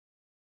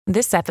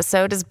This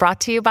episode is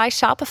brought to you by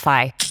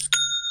Shopify.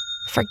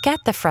 Forget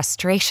the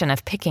frustration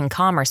of picking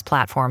commerce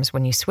platforms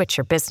when you switch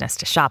your business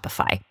to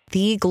Shopify,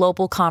 the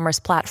global commerce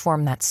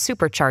platform that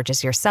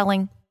supercharges your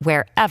selling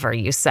wherever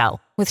you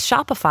sell. With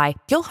Shopify,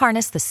 you'll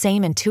harness the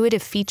same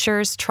intuitive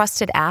features,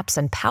 trusted apps,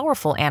 and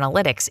powerful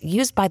analytics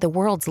used by the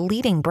world's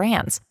leading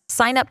brands.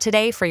 Sign up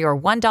today for your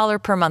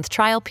 $1 per month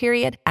trial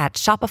period at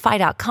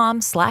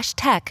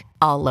shopify.com/tech,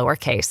 all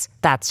lowercase.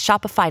 That's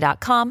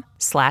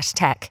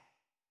shopify.com/tech.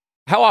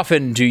 How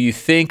often do you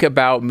think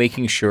about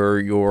making sure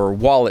your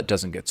wallet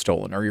doesn't get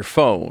stolen, or your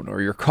phone, or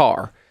your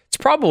car? It's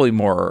probably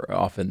more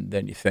often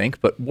than you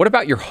think, but what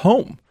about your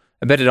home?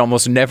 I bet it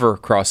almost never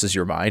crosses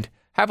your mind.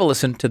 Have a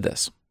listen to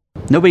this.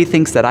 Nobody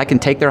thinks that I can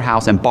take their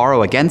house and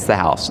borrow against the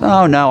house.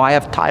 Oh, no, I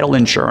have title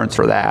insurance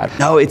for that.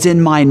 No, it's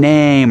in my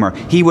name, or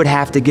he would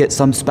have to get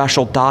some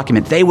special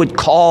document. They would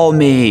call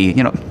me.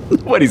 You know,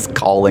 nobody's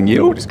calling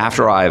you.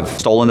 After I've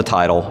stolen the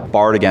title,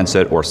 borrowed against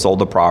it, or sold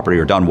the property,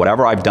 or done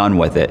whatever I've done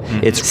with it,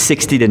 it's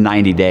 60 to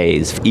 90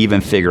 days to even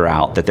figure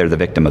out that they're the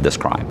victim of this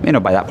crime. You know,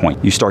 by that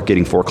point, you start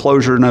getting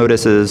foreclosure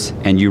notices,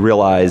 and you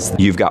realize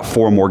you've got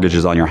 4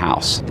 mortgages on your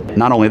house.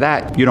 Not only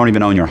that, you don't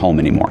even own your home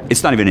anymore.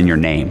 It's not even in your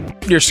name.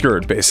 You're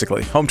screwed, basically.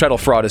 Home title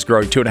fraud is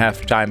growing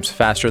 2.5 times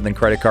faster than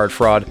credit card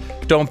fraud.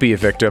 Don't be a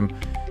victim.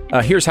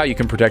 Here's how you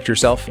can protect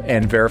yourself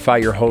and verify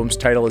your home's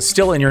title is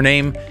still in your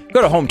name.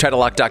 Go to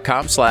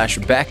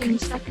HometitleLock.com/Beck.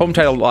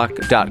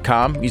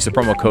 HometitleLock.com. Use the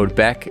promo code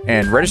Beck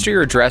and register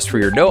your address for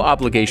your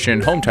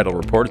no-obligation home title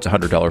report. It's a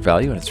 $100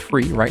 value, and it's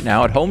free right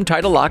now at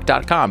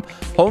HometitleLock.com.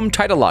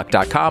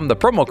 HometitleLock.com. The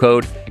promo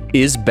code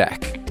is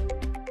Beck.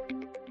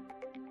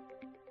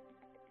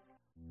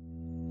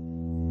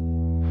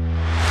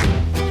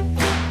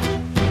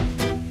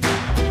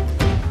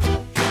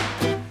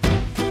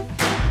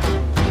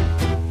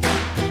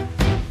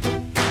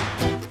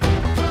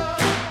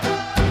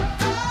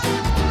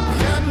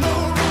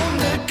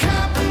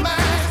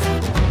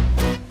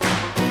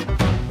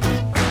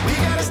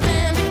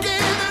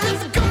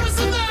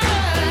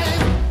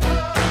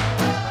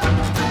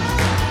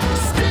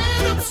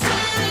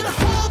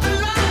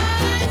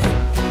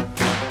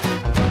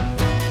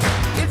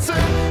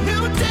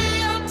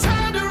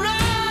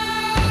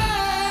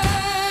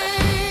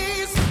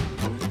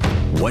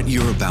 What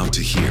you're about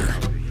to hear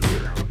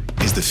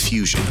is the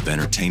fusion of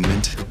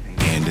entertainment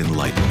and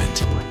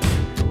enlightenment.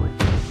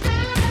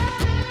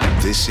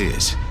 This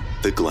is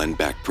the Glenn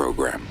Beck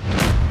Program.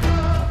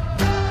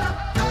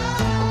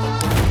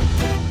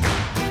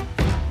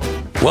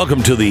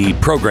 Welcome to the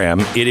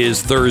program. It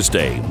is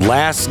Thursday.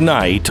 Last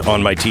night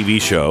on my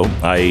TV show,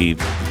 I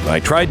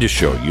tried to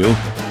show you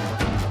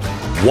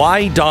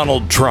why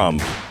Donald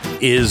Trump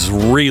is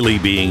really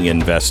being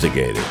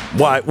investigated.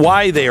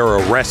 Why they are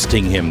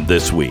arresting him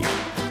this week.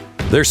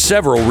 There's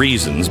several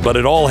reasons, but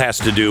it all has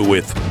to do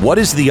with what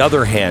is the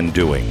other hand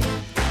doing?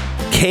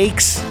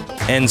 Cakes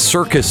and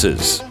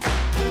circuses.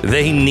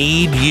 They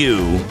need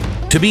you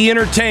to be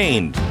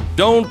entertained.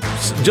 Don't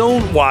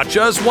watch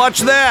us, watch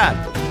that.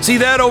 See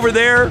that over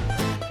there?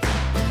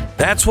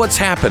 That's what's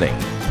happening.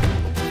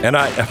 And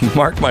I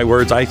mark my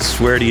words, I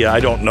swear to you,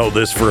 I don't know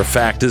this for a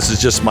fact. This is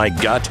just my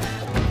gut.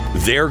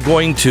 They're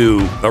going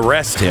to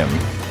arrest him.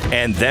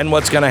 And then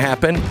what's going to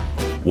happen?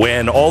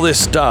 When all this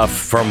stuff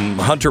from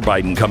Hunter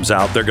Biden comes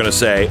out, they're going to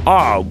say,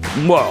 oh,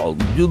 well,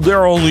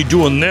 they're only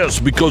doing this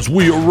because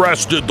we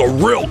arrested the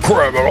real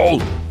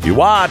criminal. You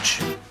watch.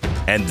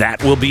 And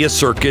that will be a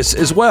circus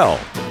as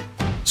well.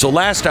 So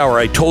last hour,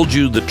 I told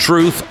you the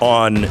truth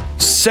on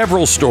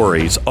several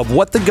stories of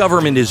what the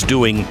government is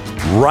doing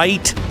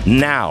right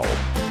now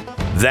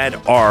that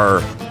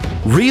are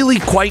really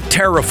quite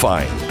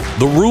terrifying.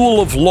 The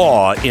rule of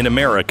law in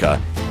America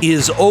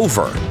is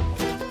over.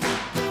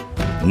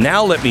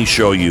 Now let me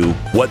show you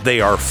what they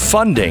are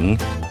funding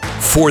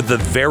for the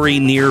very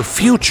near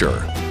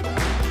future.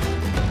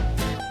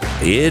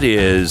 It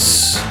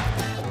is...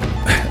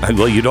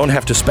 Well, you don't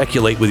have to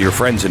speculate with your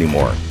friends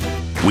anymore.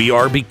 We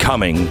are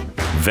becoming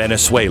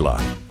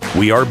Venezuela.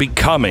 We are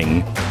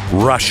becoming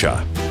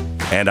Russia.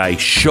 And I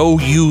show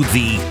you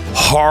the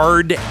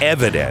hard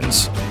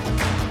evidence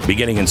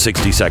beginning in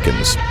 60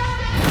 seconds.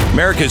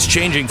 America is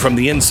changing from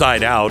the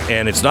inside out,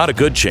 and it's not a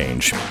good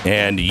change.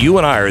 And you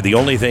and I are the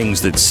only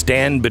things that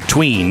stand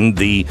between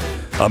the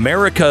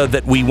America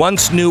that we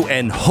once knew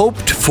and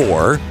hoped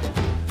for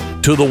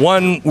to the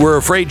one we're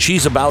afraid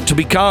she's about to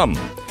become.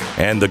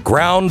 And the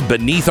ground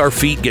beneath our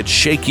feet gets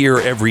shakier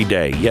every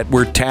day, yet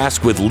we're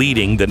tasked with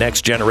leading the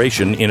next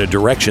generation in a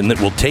direction that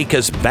will take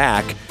us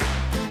back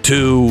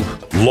to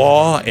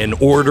law and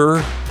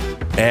order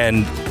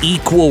and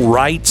equal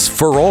rights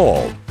for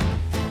all.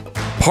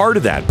 Part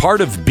of that,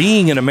 part of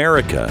being an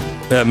American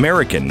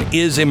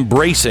is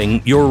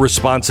embracing your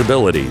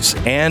responsibilities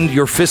and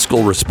your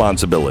fiscal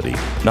responsibility,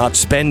 not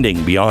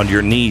spending beyond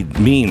your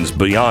means,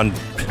 beyond,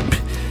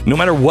 no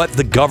matter what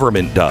the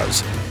government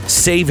does,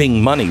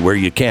 saving money where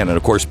you can, and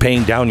of course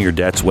paying down your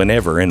debts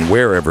whenever and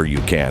wherever you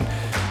can.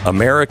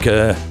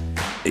 America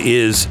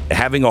is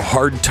having a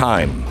hard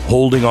time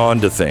holding on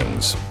to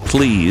things.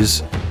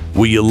 Please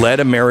Will you let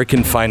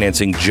American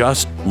Financing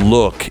just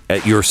look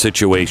at your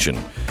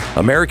situation?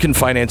 American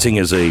Financing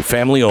is a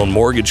family-owned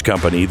mortgage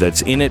company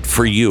that's in it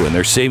for you, and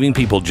they're saving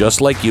people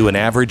just like you an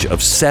average of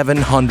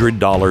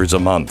 $700 a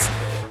month.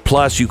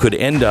 Plus, you could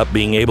end up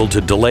being able to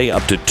delay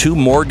up to 2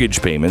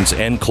 mortgage payments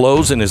and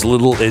close in as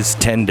little as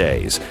 10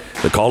 days.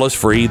 The call is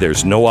free.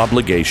 There's no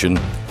obligation.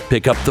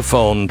 Pick up the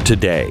phone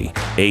today.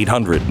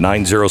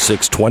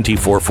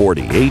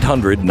 800-906-2440.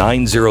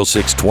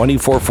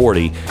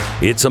 800-906-2440.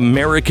 It's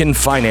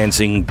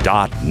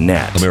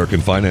AmericanFinancing.net. American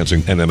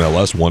Financing,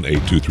 NMLS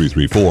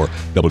 182334,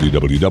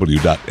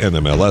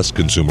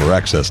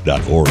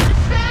 www.nmlsconsumeraccess.org.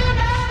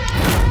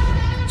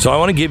 So I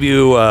want to give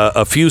you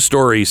a few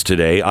stories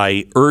today.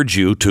 I urge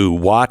you to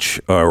watch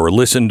or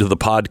listen to the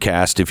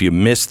podcast if you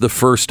missed the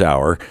first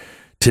hour.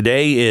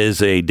 Today is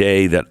a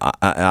day that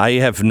I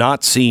have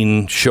not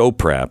seen show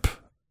prep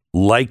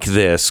like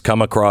this come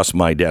across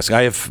my desk.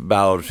 I have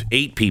about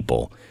 8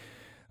 people,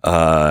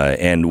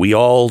 and we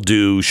all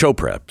do show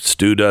prep.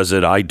 Stu does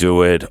it. I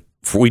do it.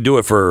 We do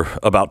it for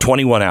about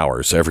 21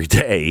 hours every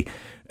day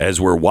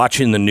as we're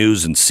watching the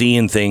news and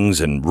seeing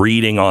things and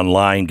reading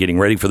online, getting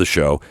ready for the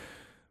show.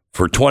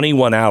 For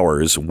 21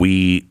 hours,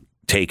 we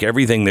take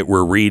everything that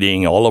we're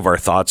reading, all of our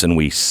thoughts, and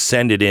we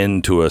send it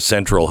into a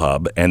central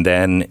hub, and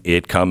then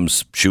it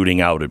comes shooting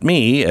out at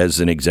me as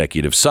an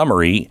executive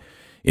summary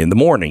in the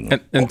morning,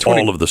 and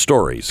all of the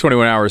stories.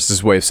 21 hours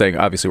is a way of saying,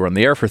 obviously, we're on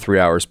the air for 3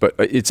 hours, but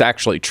it's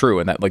actually true,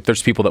 and that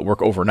there's people that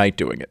work overnight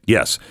doing it.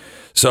 Yes.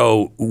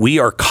 So we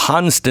are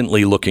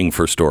constantly looking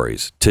for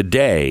stories.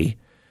 Today,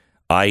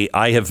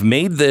 I have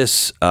made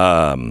this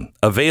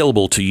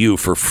available to you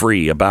for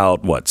free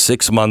about,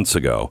 6 months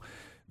ago,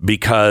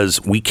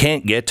 because we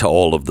can't get to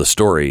all of the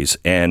stories.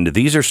 And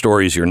these are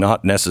stories you're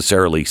not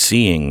necessarily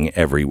seeing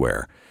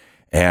everywhere.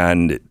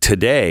 And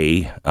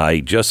today, I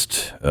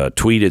just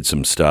tweeted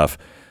some stuff,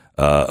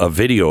 a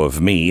video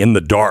of me in the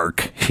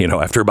dark,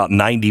 after about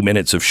 90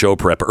 minutes of show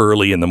prep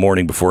early in the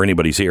morning before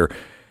anybody's here.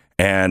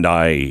 And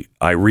I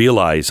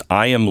realize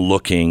I am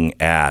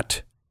looking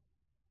at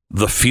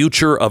the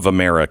future of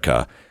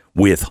America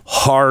with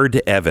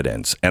hard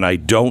evidence. And I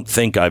don't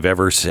think I've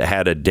ever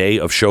had a day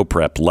of show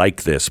prep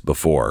like this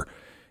before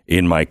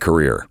in my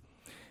career.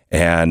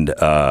 And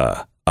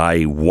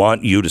I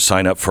want you to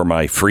sign up for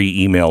my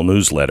free email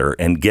newsletter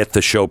and get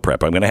the show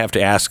prep. I'm going to have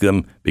to ask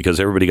them, because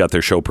everybody got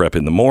their show prep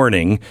in the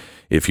morning,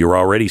 if you're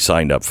already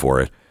signed up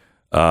for it.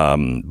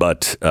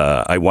 But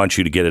I want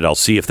you to get it. I'll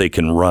see if they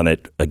can run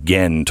it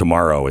again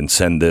tomorrow and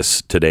send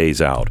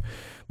today's out.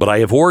 But I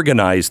have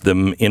organized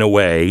them in a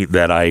way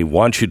that I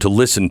want you to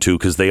listen to,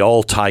 because they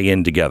all tie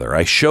in together.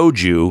 I showed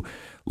you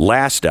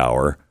last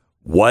hour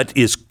what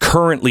is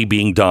currently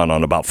being done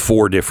on about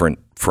 4 different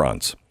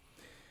fronts.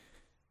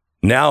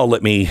 Now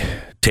let me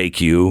take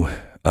you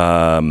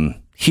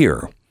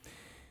here.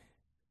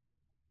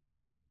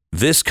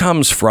 This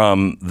comes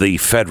from the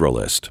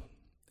Federalist.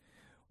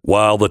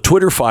 While the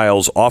Twitter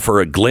files offer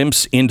a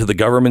glimpse into the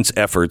government's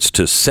efforts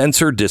to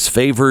censor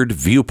disfavored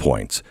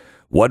viewpoints,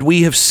 what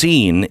we have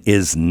seen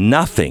is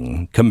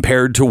nothing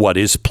compared to what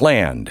is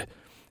planned,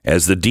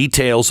 as the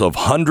details of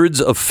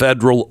hundreds of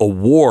federal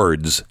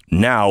awards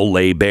now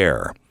lay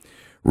bare.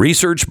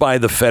 Research by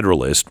the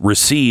Federalist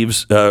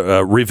reveals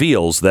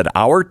that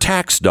our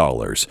tax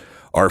dollars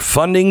are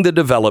funding the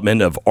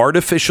development of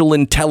artificial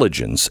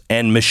intelligence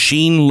and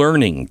machine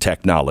learning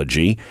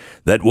technology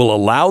that will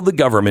allow the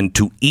government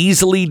to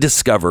easily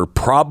discover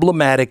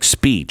problematic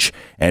speech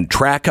and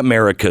track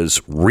America's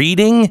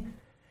reading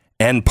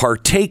and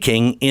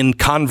partaking in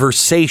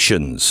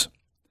conversations.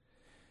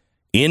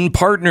 In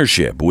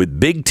partnership with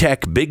big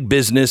tech, big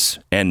business,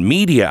 and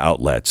media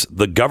outlets,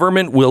 the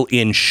government will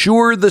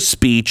ensure the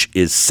speech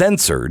is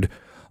censored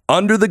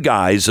under the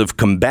guise of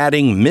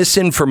combating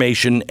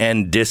misinformation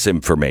and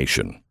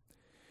disinformation.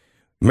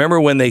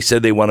 Remember when they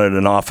said they wanted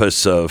an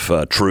office of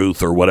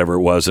truth or whatever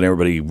it was, and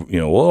everybody,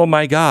 oh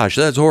my gosh,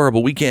 that's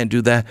horrible, we can't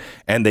do that,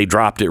 and they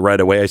dropped it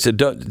right away. I said,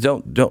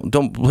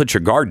 don't put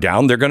your guard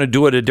down. They're going to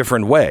do it a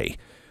different way.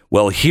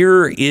 Well,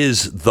 here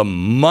is the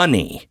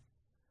money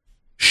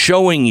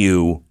showing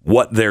you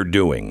what they're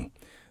doing.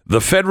 The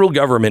federal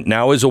government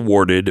now is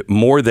awarded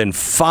more than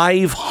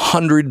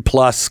 500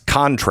 plus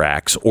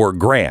contracts or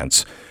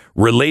grants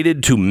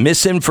related to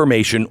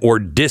misinformation or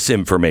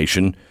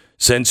disinformation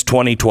since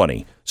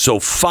 2020. So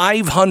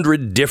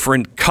 500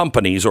 different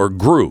companies or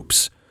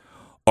groups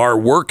are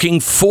working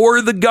for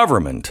the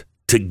government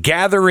to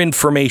gather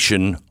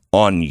information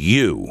on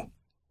you.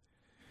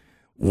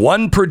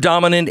 One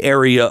predominant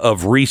area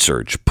of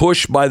research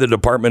pushed by the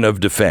Department of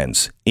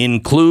Defense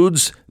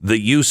includes the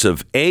use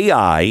of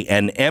AI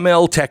and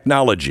ML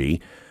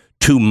technology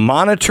to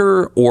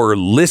monitor or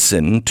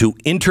listen to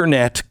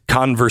internet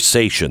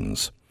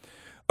conversations.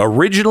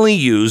 Originally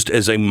used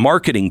as a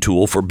marketing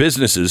tool for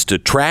businesses to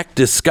track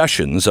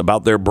discussions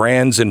about their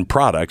brands and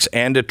products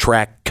and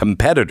attract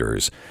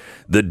competitors,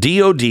 the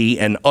DoD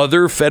and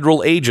other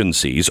federal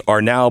agencies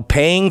are now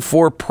paying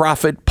for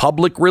profit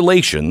public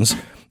relations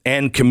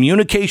and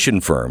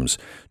communication firms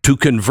to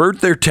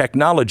convert their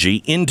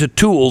technology into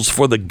tools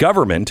for the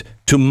government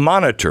to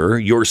monitor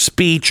your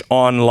speech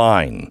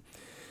online.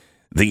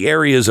 The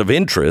areas of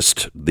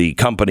interest the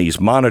companies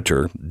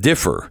monitor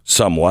differ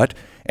somewhat,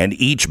 and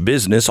each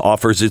business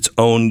offers its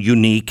own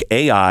unique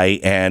AI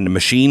and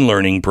machine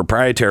learning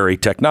proprietary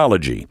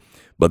technology.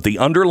 But the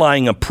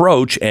underlying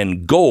approach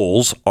and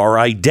goals are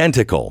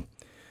identical.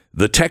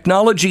 The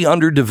technology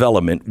under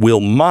development will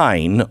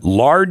mine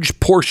large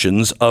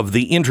portions of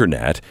the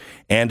internet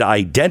and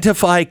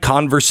identify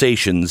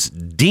conversations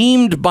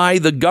deemed by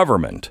the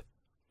government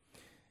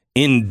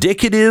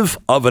indicative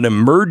of an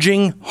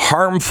emerging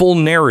harmful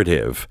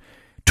narrative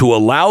to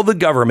allow the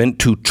government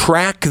to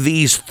track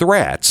these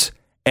threats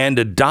and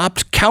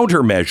adopt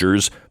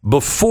countermeasures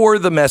before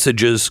the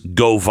messages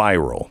go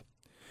viral.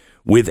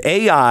 With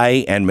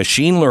AI and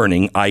machine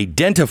learning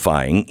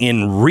identifying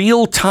in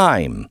real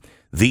time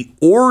the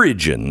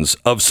origins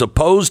of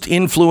supposed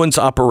influence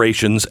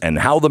operations and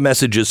how the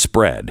messages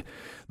spread,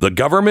 the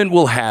government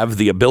will have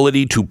the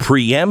ability to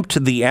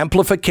preempt the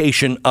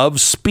amplification of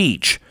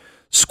speech,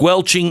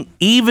 squelching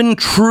even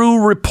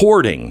true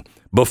reporting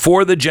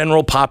before the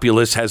general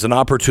populace has an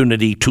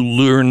opportunity to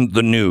learn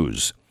the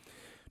news.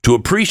 To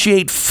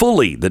appreciate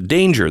fully the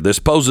danger this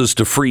poses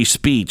to free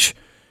speech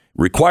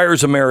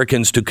requires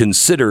Americans to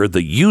consider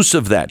the use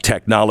of that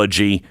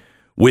technology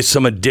with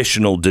some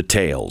additional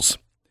details.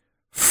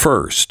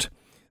 First,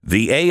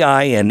 the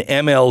AI and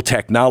ML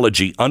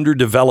technology under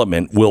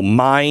development will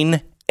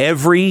mine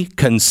every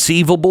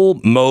conceivable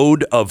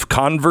mode of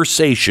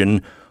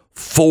conversation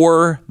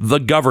for the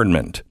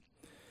government.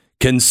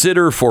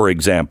 Consider, for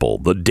example,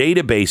 the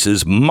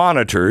databases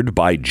monitored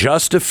by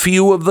just a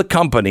few of the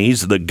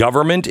companies the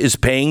government is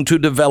paying to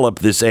develop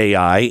this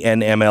AI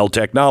and ML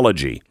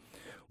technology.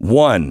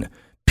 1.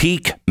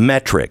 Peak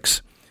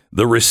Metrics.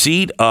 The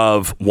receipt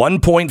of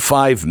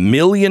 $1.5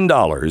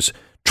 million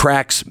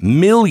tracks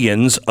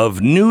millions of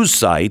news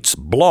sites,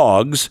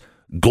 blogs,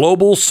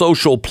 global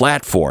social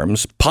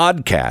platforms,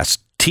 podcasts,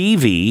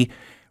 TV,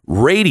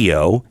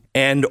 radio,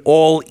 and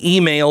all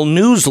email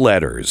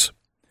newsletters.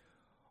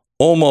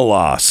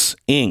 Omelas,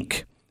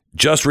 Inc.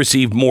 just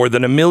received more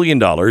than $1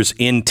 million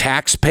in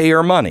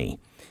taxpayer money.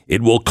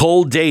 It will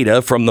cull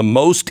data from the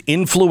most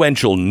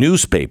influential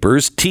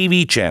newspapers,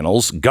 TV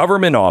channels,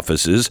 government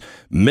offices,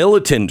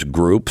 militant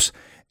groups,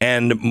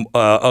 and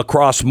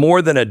across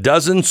more than a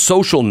dozen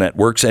social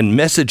networks and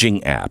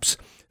messaging apps,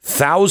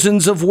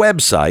 thousands of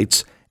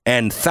websites,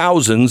 and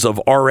thousands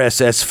of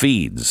RSS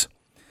feeds.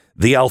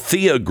 The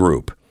Althea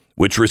Group,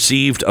 which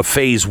received a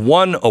Phase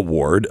 1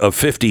 award of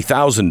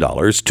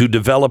 $50,000 to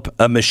develop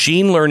a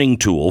machine learning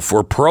tool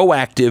for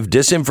proactive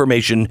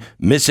disinformation,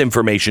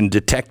 misinformation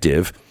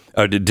detection,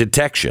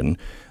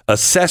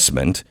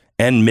 assessment,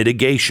 and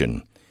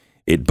mitigation.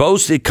 It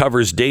boasts it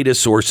covers data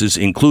sources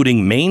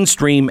including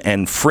mainstream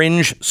and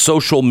fringe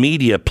social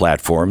media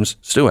platforms.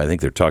 Stu, I think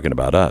they're talking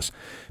about us.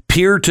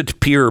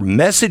 Peer-to-peer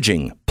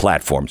messaging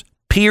platforms,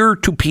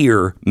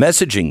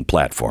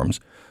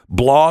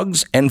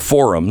 blogs and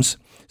forums,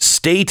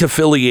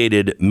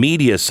 state-affiliated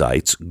media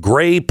sites,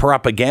 gray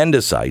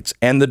propaganda sites,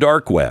 and the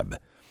dark web.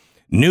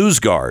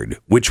 NewsGuard,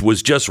 which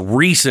was just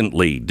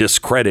recently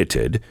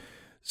discredited,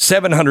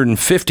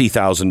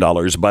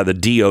 $750,000 by the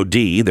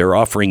DOD. They're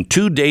offering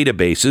 2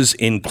 databases,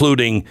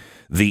 including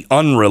the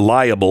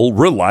Unreliable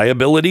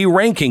Reliability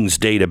Rankings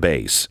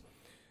database.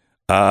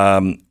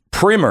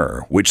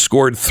 Primer, which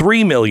scored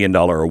 $3 million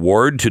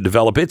award to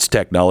develop its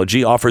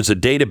technology, offers a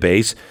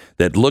database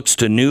that looks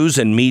to news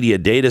and media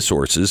data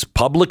sources,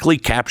 publicly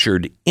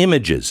captured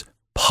images.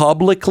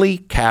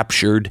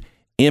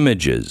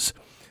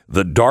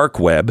 The dark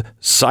web,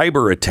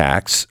 cyber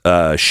attacks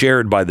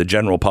shared by the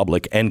general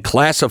public and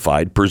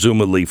classified,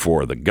 presumably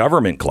for the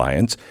government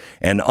clients,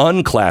 and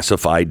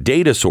unclassified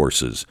data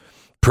sources.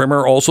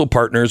 Primer also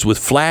partners with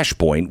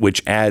Flashpoint,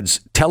 which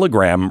adds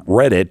Telegram,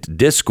 Reddit,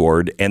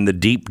 Discord, and the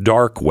deep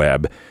dark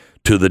web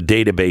to the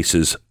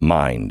database's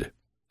mined.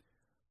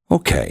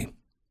 Okay.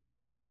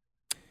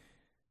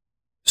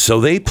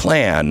 So they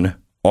plan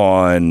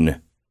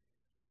on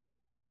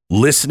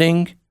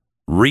listening,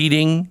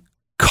 reading,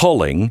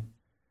 culling,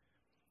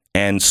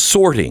 and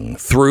sorting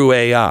through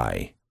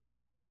AI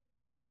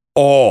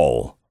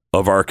all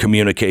of our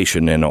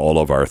communication and all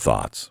of our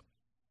thoughts.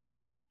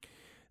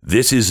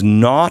 This is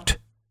not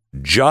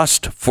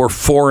just for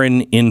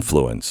foreign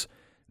influence.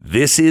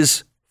 This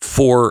is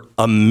for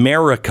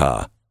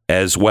America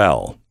as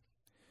well.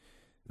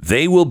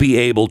 They will be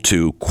able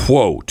to,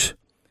 quote,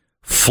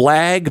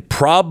 flag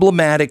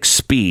problematic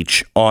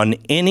speech on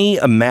any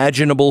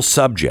imaginable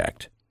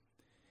subject.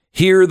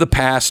 Here the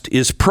past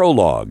is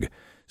prologue.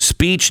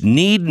 Speech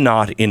need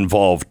not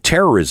involve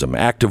terrorism,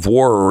 act of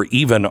war, or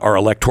even our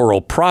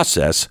electoral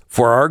process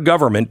for our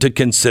government to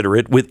consider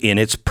it within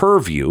its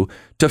purview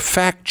to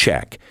fact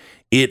check.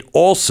 It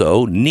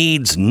also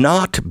needs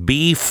not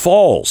be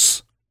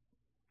false.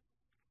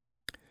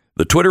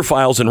 The Twitter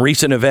files and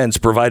recent events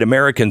provide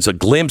Americans a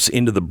glimpse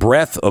into the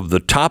breadth of the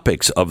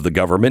topics of the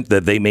government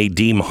that they may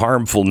deem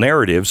harmful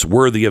narratives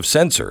worthy of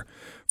censor.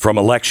 from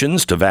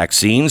elections to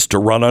vaccines to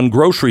run on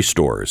grocery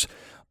stores.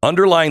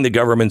 Underlying the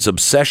government's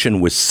obsession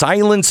with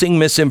silencing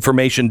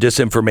misinformation,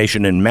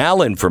 disinformation, and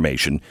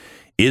malinformation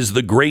is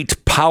the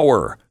great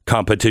power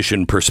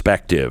competition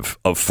perspective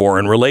of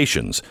foreign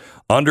relations,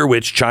 under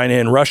which China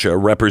and Russia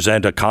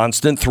represent a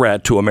constant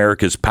threat to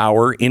America's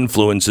power,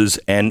 influences,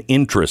 and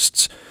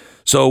interests.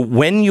 So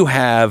when you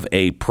have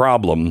a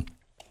problem,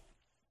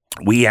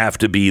 we have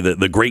to be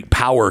the great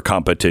power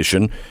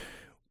competition.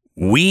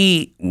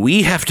 We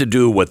have to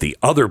do what the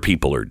other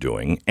people are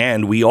doing,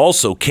 and we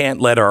also can't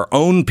let our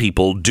own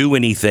people do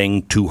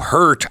anything to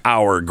hurt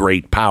our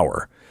great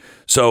power.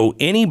 So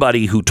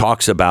anybody who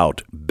talks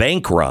about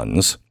bank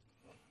runs,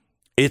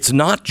 it's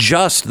not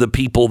just the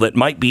people that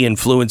might be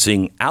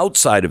influencing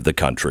outside of the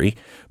country,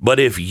 but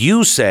if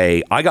you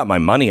say, I got my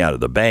money out of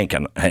the bank,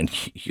 and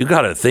you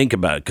got to think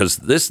about it, because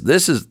this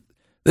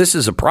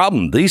is a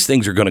problem. These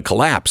things are going to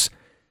collapse.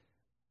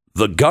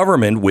 The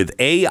government with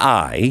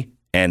AI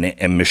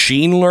and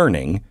machine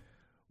learning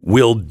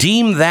will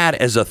deem that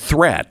as a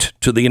threat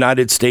to the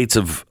United States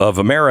of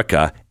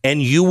America,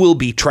 and you will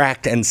be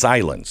tracked and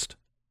silenced.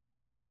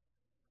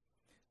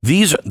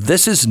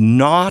 This is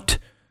not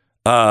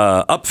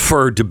up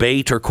for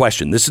debate or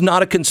question. This is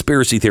not a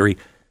conspiracy theory.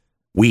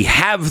 We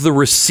have the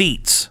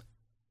receipts.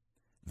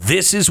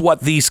 This is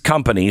what these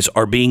companies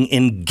are being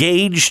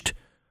engaged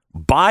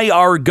by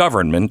our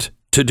government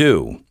to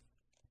do.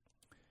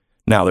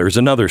 Now, there's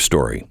another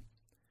story.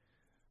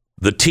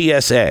 The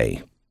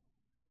TSA,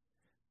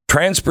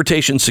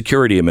 Transportation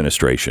Security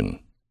Administration,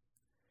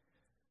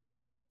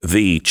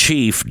 the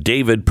chief,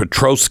 David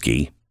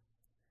Petrosky,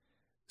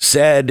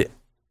 said,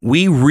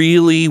 we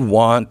really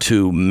want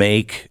to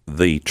make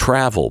the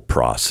travel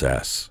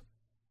process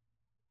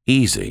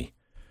easy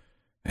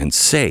and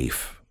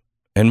safe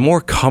and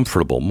more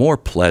comfortable, more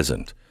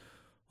pleasant.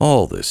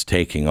 All this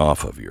taking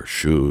off of your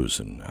shoes,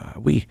 and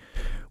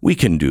we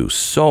can do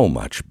so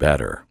much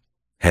better.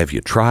 Have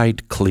you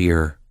tried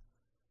Clear?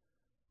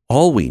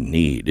 All we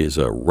need is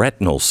a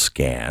retinal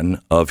scan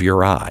of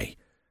your eye.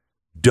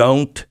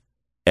 Don't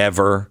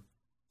ever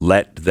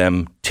let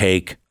them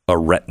take a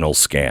retinal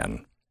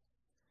scan.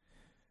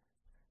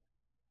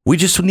 We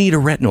just need a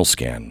retinal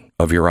scan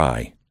of your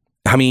eye.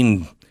 I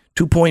mean,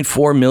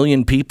 2.4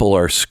 million people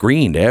are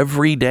screened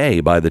every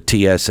day by the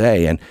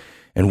TSA,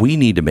 and we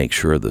need to make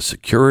sure the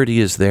security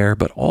is there,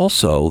 but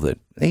also that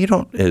they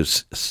don't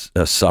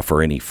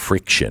suffer any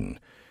friction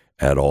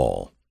at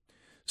all.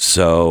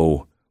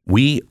 So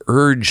we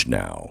urge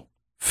now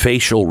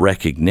facial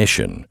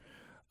recognition.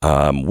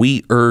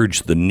 We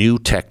urge the new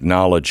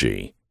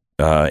technology,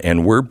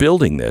 and we're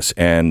building this.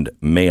 And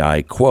may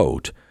I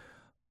quote,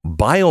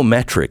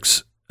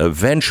 biometrics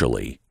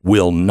eventually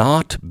will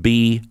not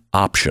be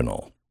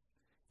optional.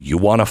 You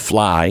want to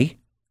fly,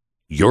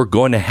 you're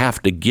going to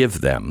have to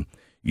give them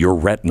your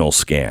retinal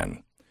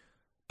scan,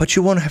 but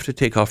you won't have to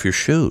take off your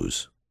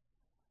shoes.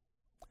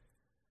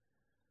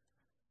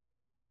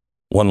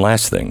 One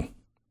last thing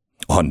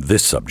on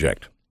this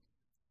subject.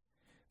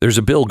 There's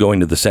a bill going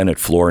to the Senate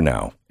floor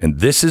now, and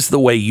this is the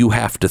way you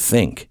have to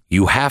think.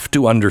 You have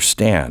to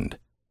understand.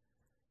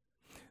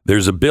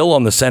 There's a bill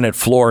on the Senate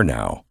floor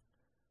now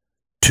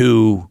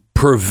to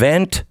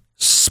prevent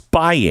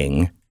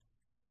spying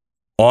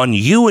on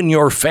you and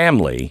your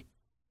family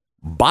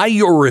by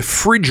your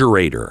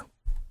refrigerator,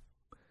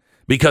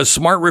 because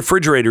smart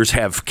refrigerators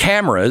have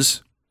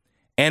cameras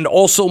and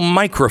also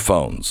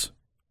microphones.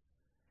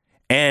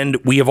 And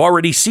we have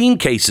already seen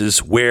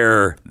cases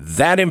where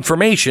that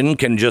information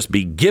can just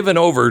be given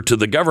over to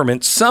the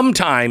government,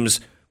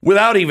 sometimes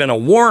without even a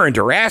warrant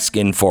or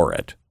asking for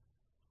it.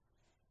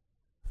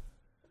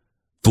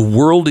 The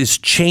world is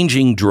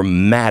changing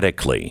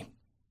dramatically.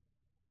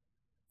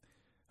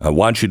 I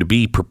want you to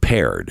be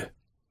prepared,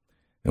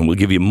 and we'll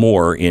give you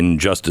more in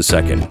just a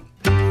second.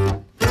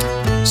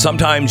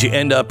 Sometimes you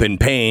end up in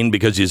pain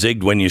because you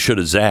zigged when you should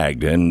have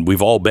zagged, and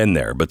we've all been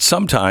there. But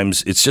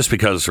sometimes it's just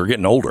because we're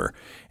getting older,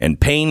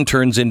 and pain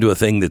turns into a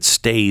thing that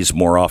stays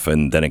more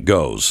often than it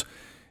goes.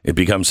 It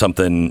becomes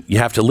something you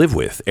have to live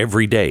with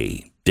every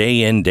day,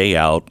 day in, day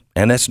out,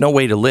 and that's no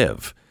way to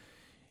live.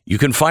 You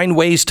can find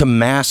ways to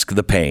mask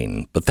the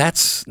pain, but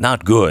that's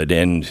not good,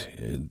 and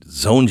it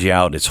zones you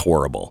out. It's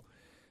horrible.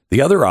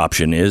 The other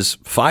option is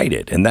fight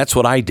it, and that's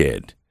what I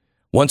did.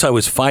 Once I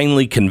was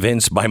finally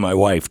convinced by my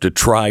wife to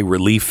try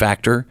Relief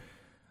Factor,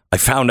 I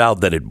found out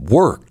that it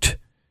worked.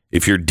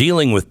 If you're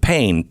dealing with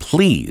pain,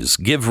 please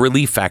give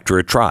Relief Factor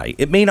a try.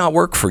 It may not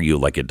work for you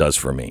like it does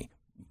for me,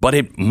 but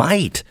it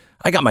might.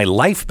 I got my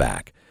life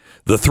back.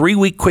 The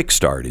 3-week quick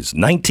start is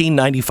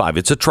 $19.95.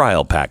 It's a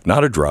trial pack,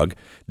 not a drug.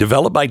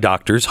 Developed by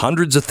doctors.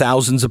 Hundreds of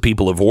thousands of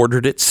people have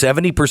ordered it.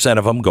 70%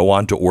 of them go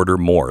on to order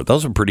more.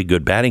 Those are pretty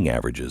good batting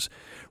averages.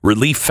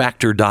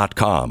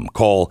 ReliefFactor.com.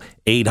 Call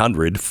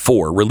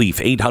 800-4-RELIEF.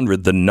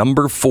 800, the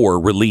number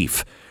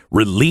 4-RELIEF.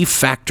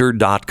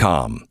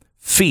 ReliefFactor.com.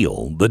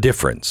 Feel the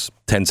difference.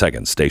 10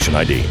 seconds. Station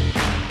ID.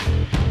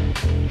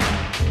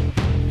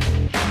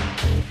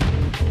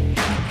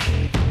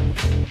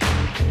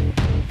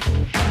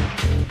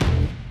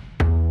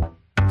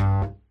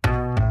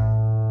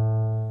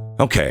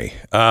 Okay,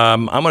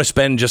 I'm going to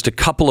spend just a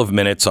couple of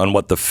minutes on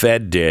what the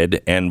Fed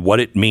did and what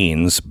it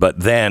means,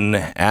 but then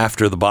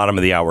after the bottom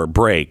of the hour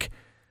break,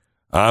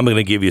 I'm going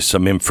to give you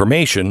some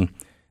information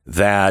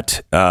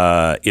that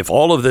if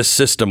all of this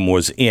system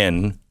was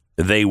in,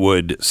 they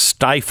would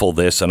stifle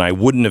this, and I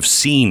wouldn't have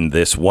seen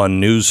this one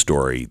news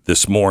story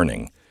this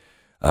morning.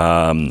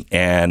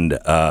 And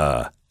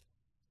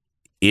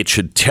it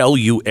should tell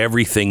you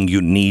everything you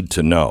need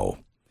to know.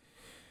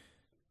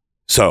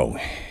 So,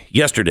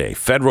 yesterday,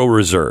 Federal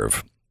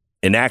Reserve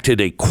enacted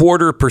a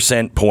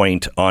 0.25%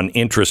 point on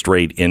interest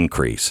rate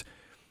increase.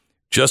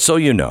 Just so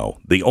you know,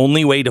 the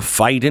only way to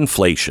fight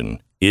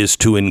inflation is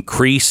to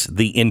increase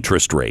the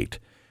interest rate.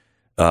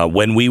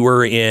 When we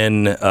were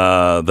in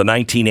the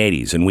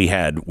 1980s and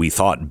we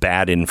thought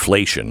bad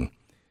inflation,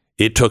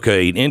 it took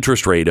an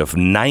interest rate of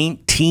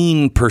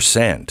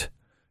 19%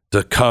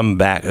 to come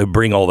back,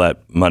 bring all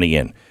that money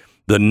in.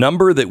 The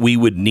number that we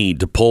would need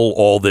to pull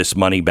all this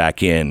money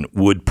back in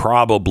would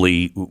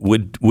probably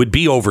would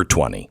be over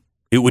 20.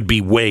 It would be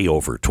way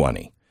over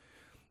 20.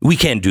 We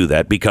can't do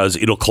that because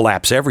it'll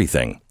collapse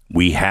everything.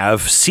 We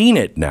have seen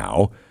it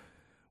now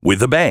with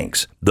the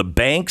banks. The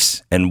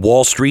banks and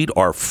Wall Street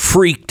are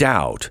freaked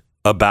out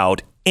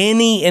about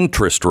any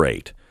interest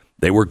rate.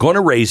 They were going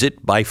to raise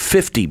it by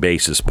 50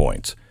 basis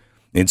points.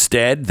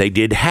 Instead, they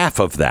did half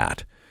of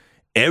that.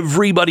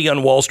 Everybody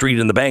on Wall Street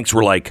and the banks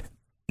were like,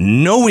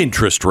 no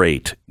interest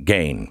rate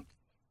gain.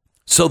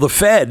 So the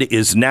Fed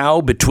is now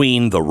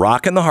between the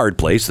rock and the hard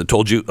place.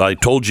 I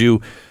told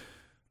you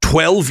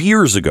 12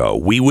 years ago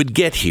we would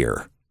get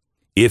here.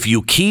 If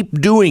you keep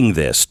doing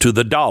this to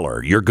the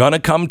dollar, you're going to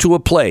come to a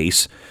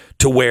place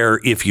to where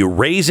if you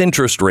raise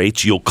interest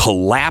rates, you'll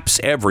collapse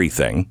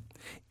everything.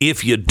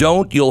 If you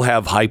don't, you'll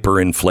have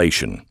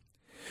hyperinflation.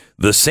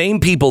 The same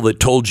people that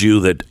told you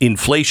that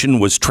inflation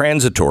was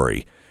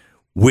transitory,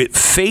 with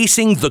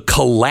facing the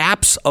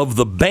collapse of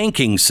the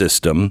banking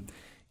system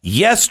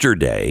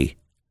yesterday,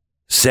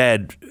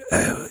 said,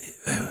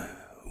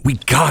 we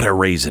got to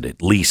raise it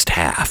at least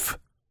half.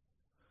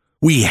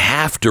 We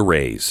have to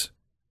raise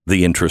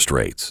the interest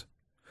rates.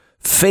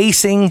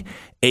 Facing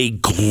a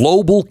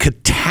global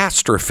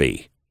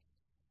catastrophe.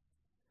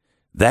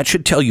 That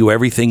should tell you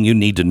everything you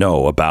need to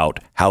know about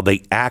how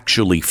they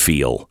actually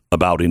feel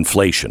about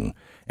inflation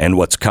and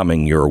what's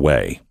coming your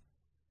way.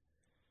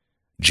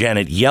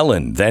 Janet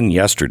Yellen then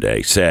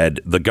yesterday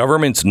said the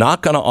government's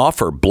not going to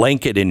offer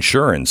blanket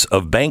insurance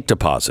of bank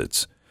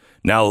deposits.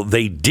 Now,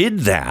 they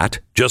did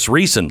that just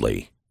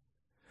recently,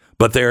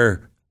 but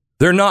they're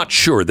not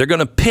sure. They're going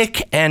to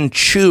pick and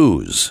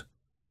choose.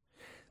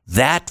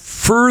 That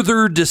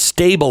further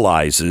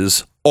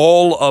destabilizes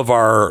all of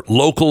our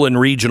local and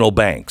regional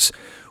banks,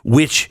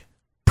 which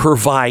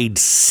provide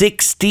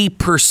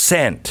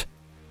 60%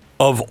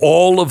 of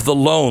all of the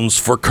loans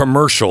for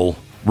commercial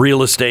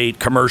real estate,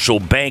 commercial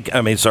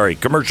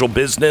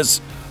business.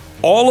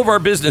 All of our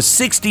business,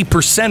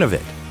 60% of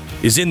it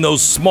is in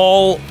those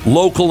small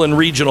local and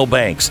regional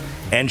banks.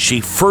 And she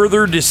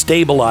further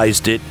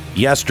destabilized it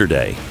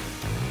yesterday.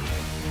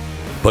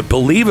 But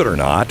believe it or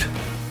not,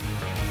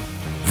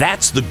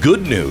 that's the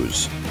good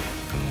news.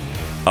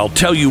 I'll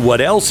tell you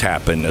what else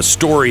happened, a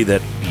story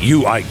that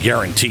I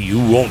guarantee you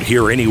won't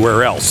hear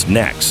anywhere else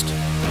next.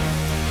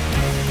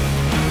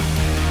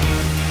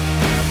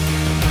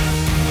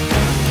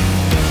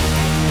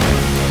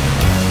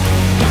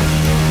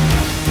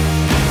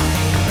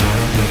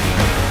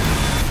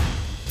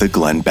 The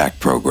Glenn Beck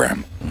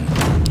Program.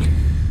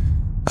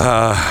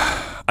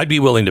 I'd be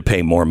willing to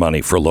pay more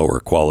money for lower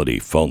quality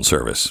phone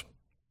service.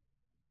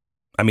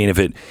 I mean, if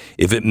it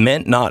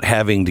meant not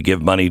having to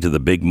give money to the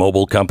big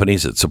mobile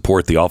companies that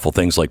support the awful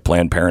things like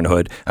Planned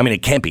Parenthood, I mean,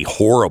 it can't be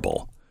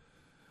horrible.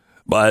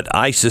 But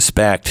I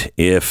suspect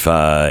if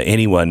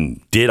anyone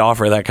did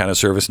offer that kind of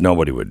service,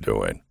 nobody would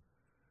do it.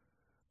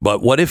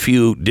 But what if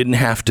you didn't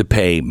have to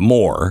pay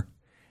more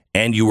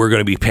and you were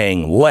going to be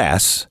paying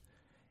less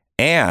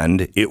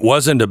and it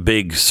wasn't a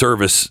big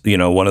service,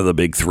 one of the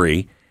big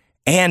three,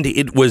 and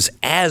it was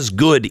as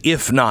good,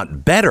 if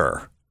not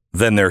better,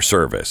 than their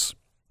service?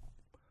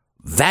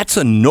 That's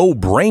a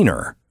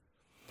no-brainer.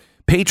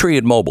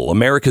 Patriot Mobile,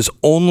 America's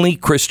only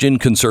Christian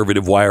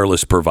conservative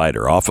wireless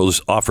provider,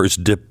 offers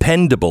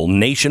dependable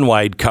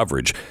nationwide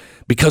coverage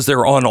because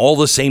they're on all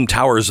the same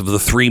towers of the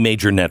three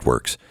major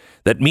networks.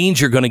 That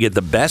means you're going to get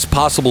the best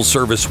possible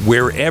service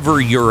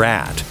wherever you're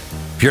at.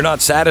 If you're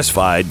not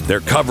satisfied, their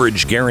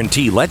coverage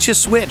guarantee lets you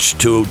switch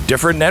to a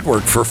different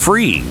network for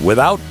free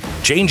without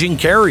changing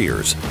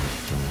carriers.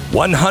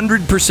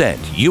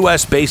 100%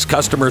 U.S.-based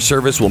customer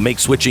service will make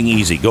switching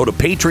easy. Go to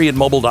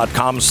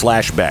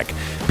patriotmobile.com/Beck.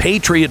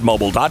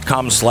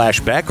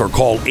 patriotmobile.com/Beck or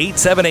call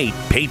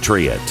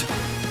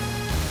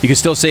 878-PATRIOT. You can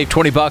still save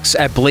 $20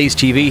 at Blaze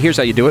TV. Here's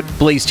how you do it.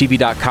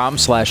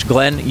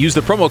 blazetv.com/Glenn. Use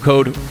the promo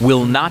code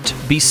will not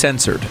be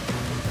censored.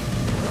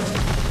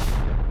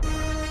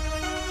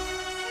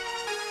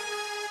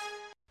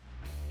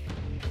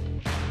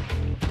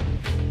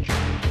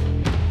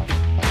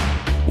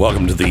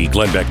 Welcome to the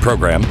Glenn Beck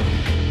Program.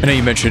 I know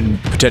you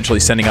mentioned potentially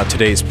sending out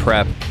today's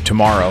prep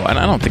tomorrow, and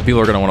I don't think people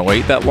are going to want to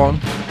wait that long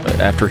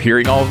after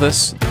hearing all of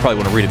this. They probably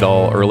want to read it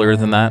all earlier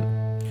than that.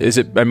 Is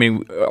it? I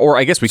mean, or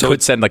I guess we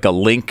could send like a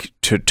link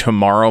to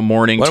tomorrow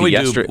morning to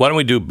yesterday. Why don't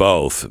we do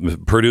both?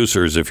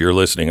 Producers, if you're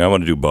listening, I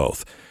want to do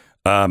both.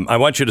 I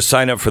want you to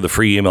sign up for the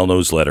free email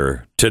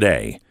newsletter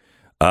today.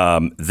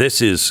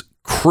 This is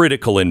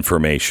critical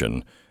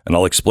information, and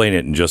I'll explain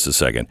it in just a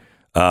second.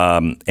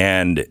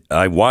 And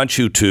I want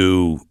you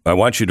to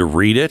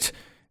read it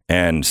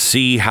and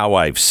see how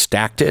I've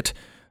stacked it.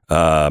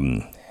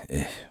 And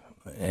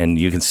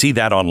you can see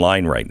that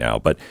online right now.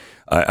 But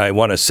I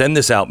want to send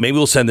this out. Maybe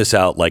we'll send this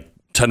out like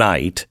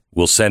tonight.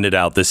 We'll send it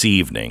out this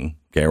evening,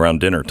 okay, around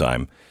dinner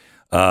time.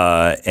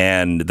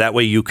 And that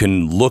way you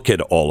can look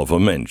at all of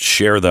them and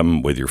share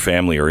them with your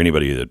family or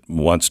anybody that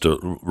wants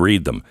to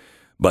read them.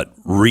 But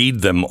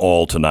read them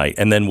all tonight.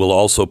 And then we'll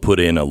also put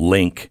in a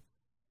link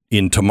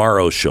in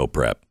tomorrow's show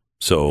prep.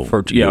 So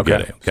you'll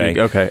get it. Okay.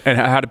 Okay. And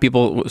how do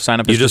people sign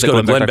up? You just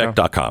go to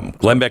glennbeck.com.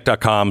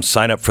 Glennbeck.com.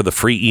 Sign up for the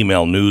free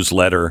email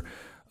newsletter.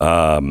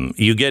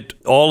 You get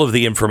all of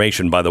the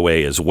information, by the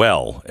way, as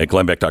well at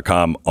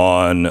glennbeck.com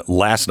on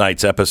last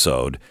night's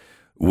episode,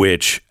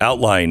 which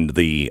outlined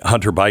the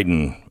Hunter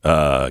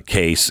Biden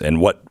case and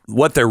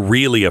what they're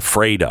really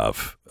afraid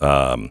of.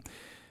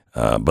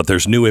 But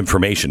there's new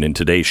information in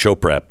today's show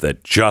prep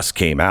that just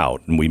came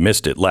out, and we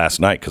missed it last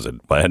night because it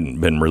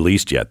hadn't been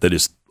released yet. That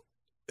is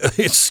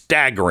it's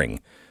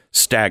staggering.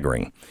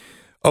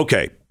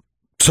 Okay,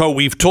 so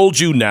we've told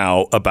you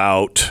now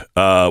about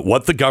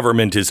what the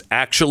government is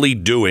actually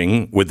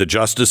doing with the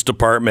Justice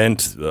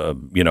Department,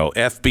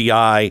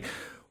 FBI,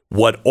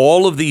 what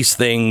all of these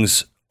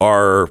things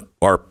are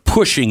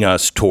pushing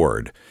us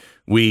toward.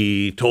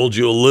 We told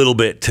you a little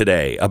bit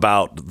today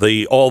about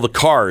all the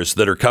cars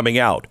that are coming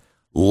out.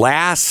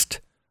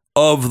 Last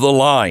of the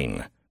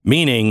line,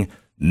 meaning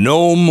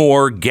no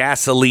more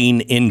gasoline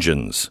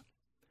engines.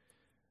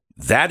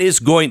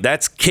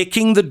 That's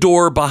kicking the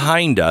door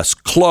behind us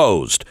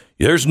closed.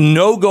 There's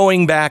no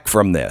going back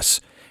from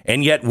this.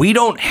 And yet we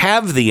don't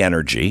have the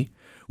energy.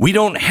 We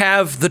don't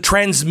have the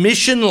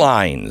transmission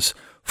lines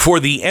for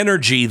the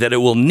energy that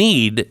we'll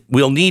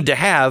need to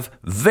have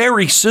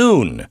very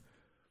soon.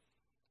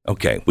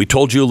 Okay, we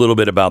told you a little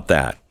bit about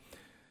that.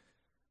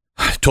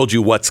 I told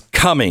you what's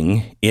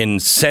coming in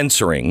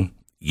censoring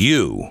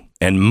you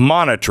and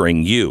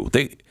monitoring you.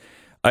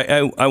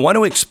 I want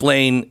to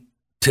explain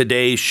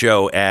today's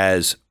show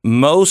as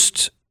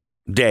most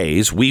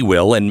days we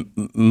will, and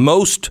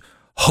most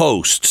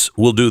hosts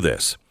will do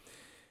this.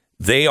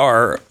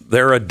 They're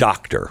a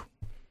doctor,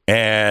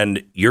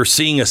 and you're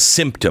seeing a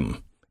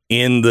symptom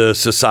in the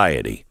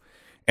society.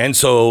 And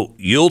so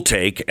you'll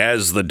take,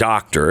 as the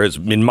doctor, as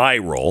in my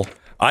role,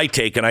 I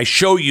take and I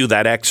show you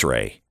that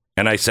x-ray.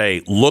 And I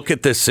say, look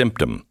at this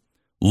symptom.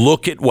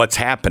 Look at what's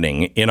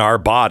happening in our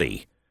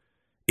body.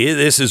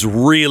 This is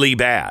really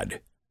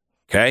bad.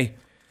 Okay?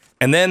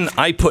 And then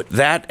I put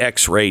that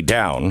x-ray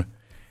down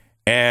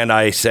and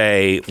I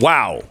say,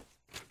 wow,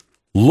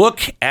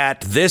 look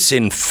at this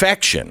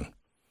infection.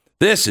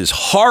 This is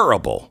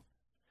horrible.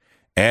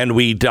 And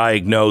we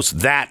diagnose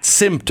that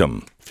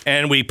symptom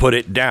and we put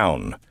it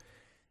down.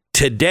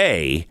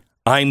 Today,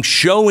 I'm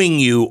showing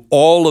you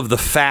all of the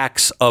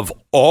facts of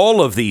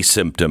all of these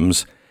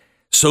symptoms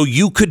so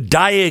you could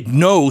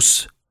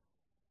diagnose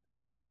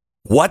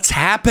what's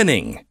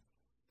happening.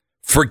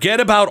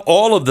 Forget about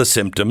all of the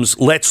symptoms.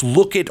 Let's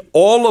look at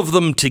all of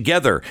them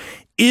together.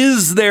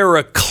 Is there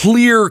a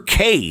clear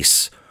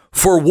case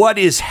for what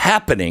is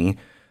happening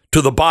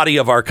to the body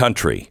of our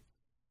country?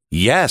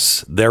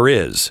 Yes, there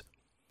is.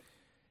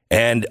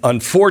 And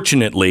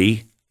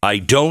unfortunately, I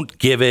don't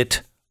give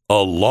it a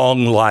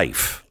long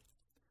life.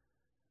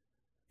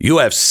 You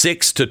have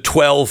 6 to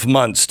 12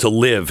 months to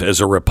live as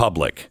a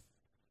republic.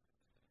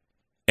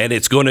 And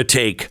it's going to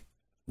take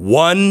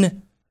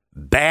one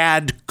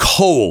bad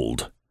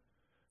cold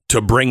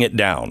to bring it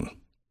down.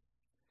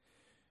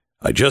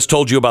 I just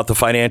told you about the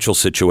financial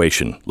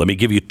situation. Let me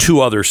give you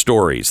 2 other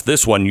stories.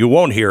 This one you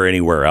won't hear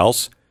anywhere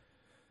else.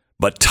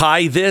 But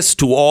tie this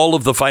to all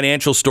of the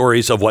financial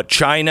stories of what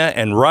China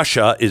and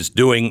Russia is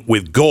doing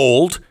with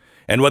gold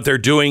and what they're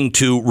doing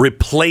to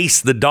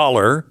replace the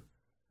dollar.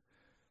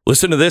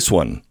 Listen to this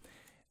one.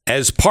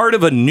 As part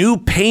of a new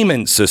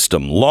payment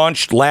system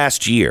launched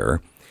last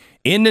year,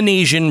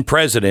 Indonesian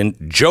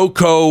President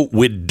Joko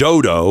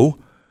Widodo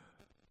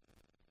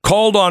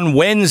called on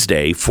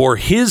Wednesday for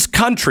his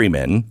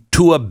countrymen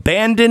to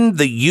abandon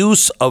the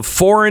use of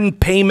foreign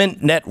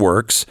payment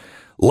networks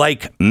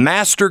like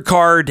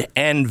MasterCard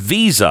and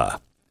Visa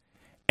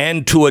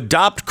and to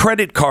adopt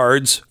credit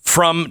cards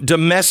from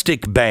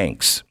domestic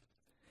banks.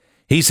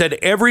 He said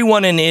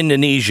everyone in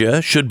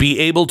Indonesia should be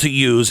able to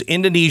use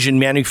Indonesian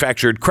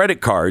manufactured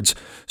credit cards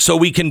so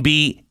we can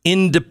be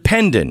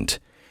independent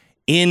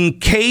in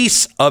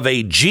case of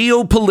a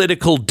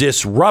geopolitical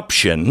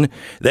disruption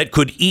that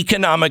could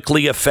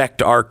economically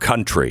affect our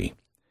country.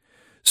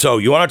 So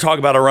you want to talk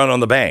about a run on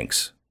the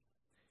banks?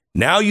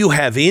 Now you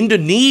have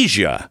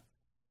Indonesia.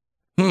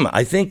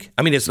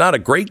 it's not a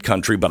great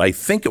country, but I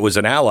think it was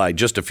an ally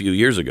just a few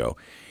years ago.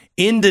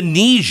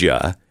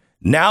 Indonesia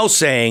now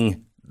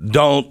saying,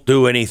 don't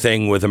do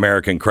anything with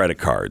American credit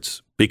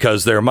cards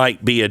because there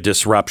might be a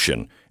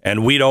disruption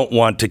and we don't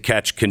want to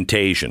catch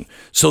contagion.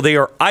 So they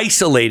are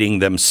isolating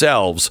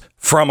themselves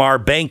from our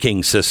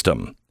banking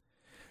system.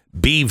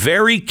 Be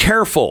very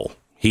careful,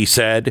 he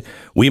said.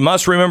 We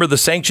must remember the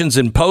sanctions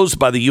imposed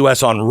by the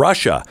U.S. on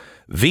Russia.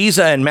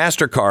 Visa and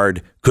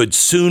MasterCard could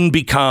soon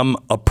become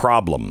a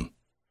problem.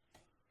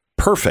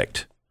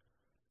 Perfect.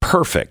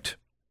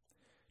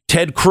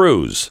 Ted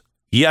Cruz,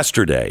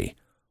 yesterday.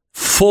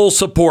 Full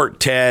support,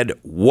 Ted.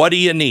 What do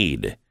you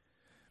need?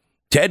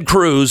 Ted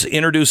Cruz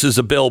introduces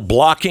a bill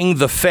blocking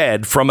the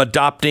Fed from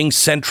adopting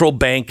central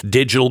bank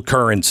digital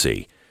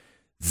currency.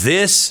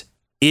 This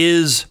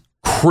is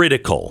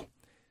critical.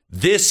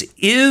 This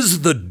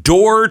is the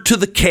door to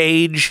the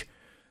cage,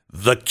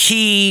 the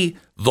key,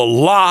 the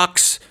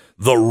locks,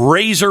 the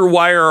razor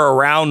wire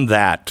around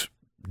that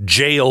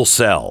jail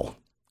cell.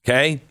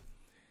 Okay?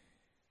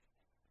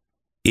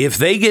 If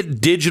they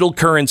get digital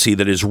currency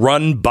that is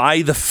run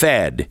by the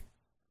Fed,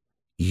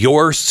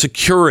 your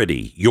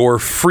security, your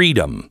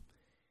freedom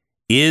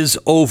is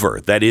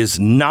over. That is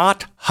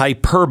not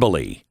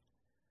hyperbole.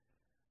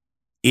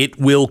 It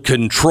will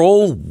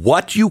control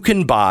what you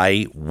can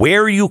buy,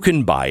 where you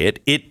can buy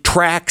it. It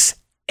tracks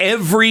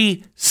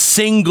every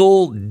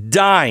single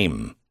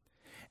dime,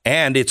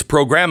 and it's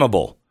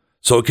programmable.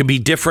 So it can be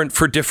different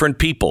for different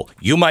people.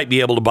 You might be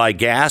able to buy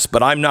gas,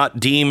 but I'm not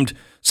deemed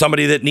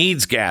somebody that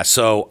needs gas,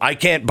 so I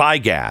can't buy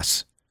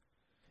gas.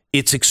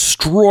 It's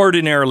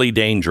extraordinarily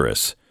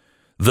dangerous.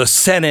 The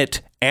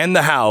Senate and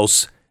the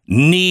House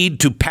need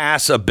to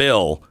pass a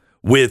bill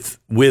with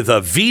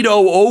a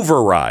veto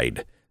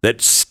override that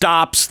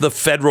stops the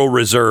Federal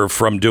Reserve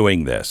from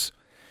doing this.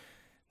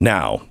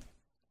 Now,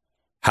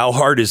 how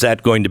hard is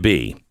that going to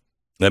be?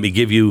 Let me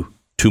give you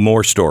two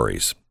more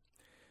stories.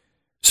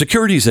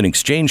 Securities and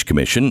Exchange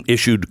Commission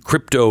issued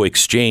crypto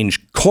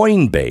exchange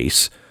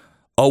Coinbase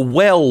a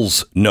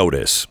Wells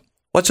notice.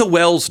 What's a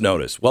Wells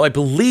notice? Well, I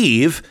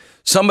believe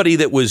somebody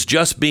that was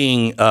just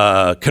being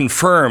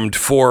confirmed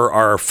for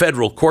our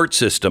federal court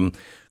system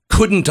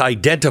couldn't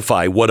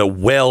identify what a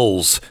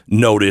Wells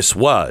notice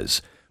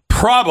was.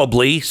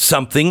 Probably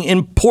something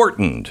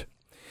important.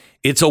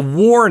 It's a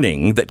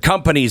warning that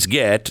companies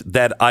get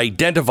that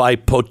identify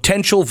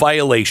potential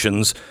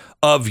violations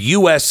of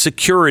U.S.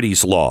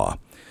 securities law.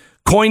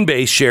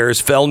 Coinbase shares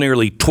fell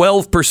nearly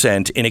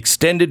 12% in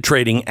extended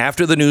trading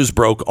after the news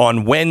broke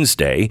on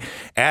Wednesday,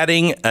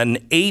 adding an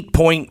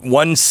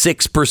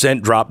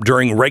 8.16% drop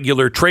during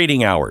regular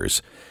trading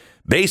hours.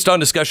 Based on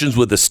discussions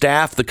with the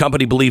staff, the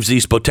company believes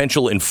these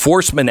potential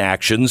enforcement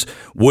actions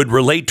would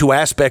relate to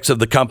aspects of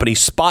the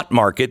company's spot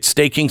market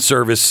staking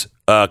service,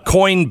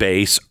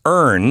 Coinbase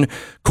Earn,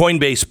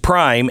 Coinbase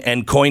Prime,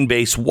 and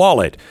Coinbase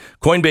Wallet.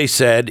 Coinbase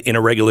said in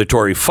a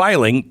regulatory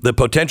filing, the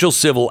potential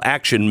civil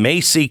action may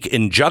seek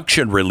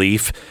injunction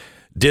relief,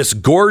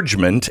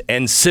 disgorgement,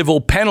 and civil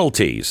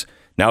penalties.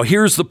 Now,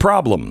 here's the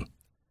problem.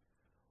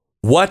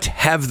 What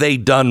have they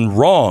done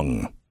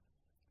wrong?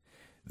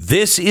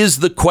 This is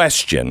the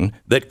question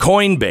that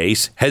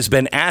Coinbase has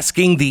been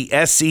asking the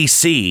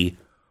SEC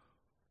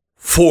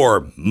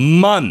for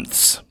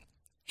months.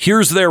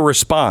 Here's their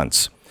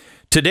response.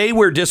 Today,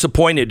 we're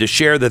disappointed to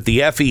share that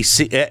the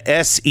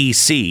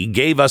SEC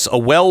gave us a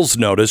Wells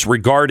notice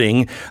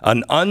regarding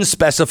an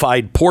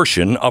unspecified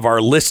portion of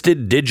our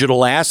listed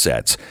digital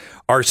assets.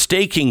 Our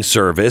staking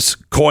service,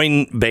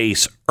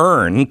 Coinbase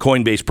Earn,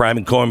 Coinbase Prime,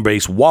 and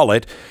Coinbase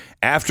Wallet,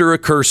 after a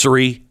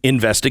cursory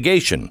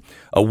investigation.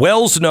 A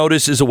Wells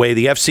notice is a way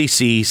the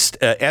SEC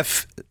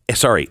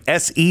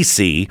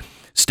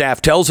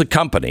staff tells a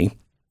company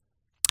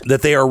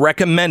that they are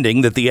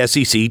recommending that the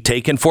SEC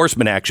take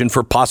enforcement action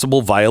for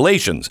possible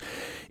violations.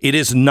 It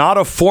is not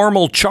a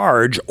formal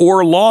charge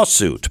or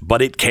lawsuit, but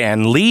it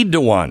can lead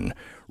to one.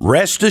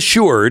 Rest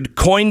assured,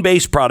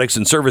 Coinbase products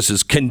and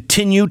services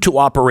continue to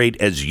operate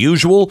as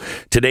usual.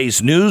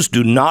 Today's news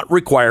do not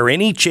require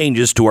any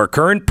changes to our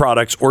current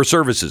products or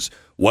services.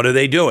 What are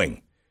they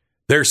doing?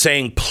 They're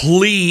saying,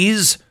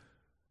 please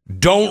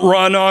don't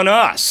run on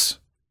us.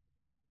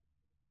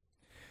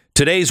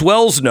 Today's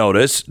Wells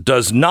notice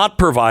does not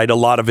provide a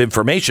lot of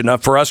information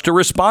for us to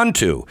respond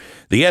to.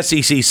 The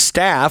SEC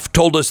staff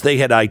told us they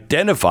had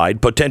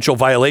identified potential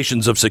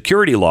violations of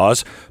security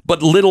laws,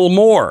 but little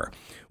more.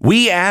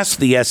 We asked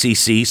the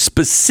SEC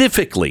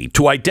specifically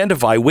to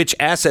identify which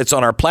assets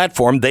on our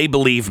platform they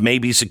believe may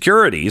be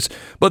securities,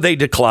 but they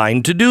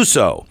declined to do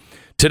so.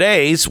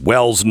 Today's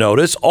Wells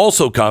notice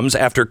also comes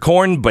after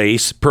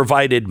Coinbase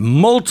provided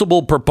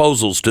multiple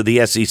proposals to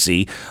the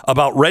SEC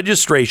about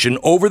registration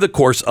over the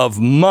course of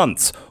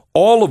months,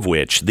 all of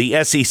which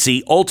the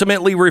SEC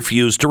ultimately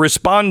refused to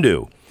respond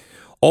to.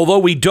 Although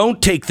we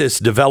don't take this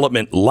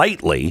development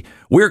lightly,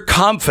 we're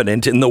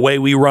confident in the way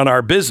we run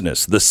our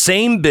business, the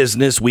same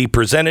business we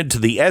presented to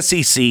the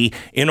SEC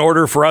in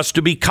order for us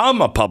to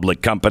become a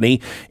public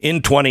company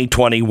in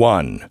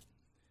 2021.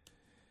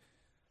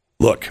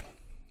 Look.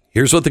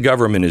 Here's what the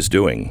government is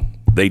doing.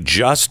 They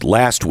just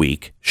last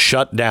week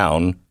shut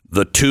down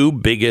the two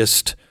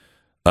biggest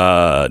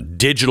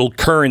digital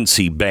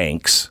currency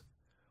banks,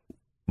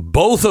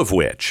 both of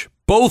which,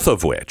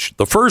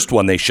 the first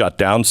one they shut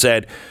down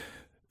said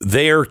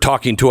they're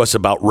talking to us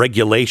about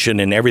regulation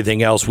and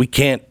everything else. We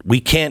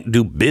can't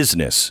do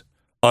business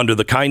under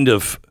the kind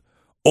of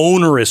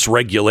onerous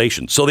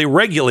regulation. So they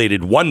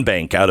regulated one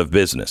bank out of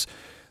business.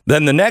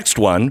 Then the next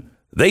one,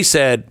 they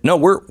said, no,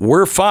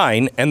 we're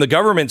fine. And the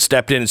government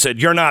stepped in and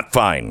said, you're not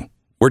fine.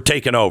 We're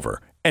taking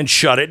over, and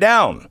shut it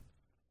down.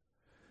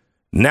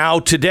 Now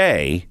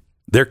today,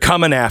 they're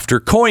coming after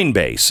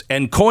Coinbase.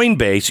 And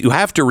Coinbase, you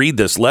have to read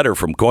this letter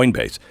from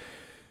Coinbase.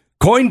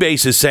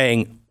 Coinbase is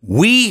saying,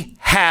 we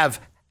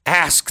have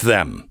asked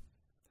them.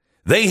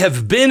 They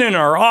have been in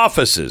our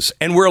offices,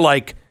 and we're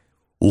like,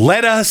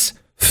 let us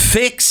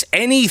fix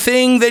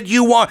anything that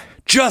you want.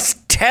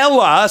 Just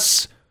tell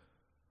us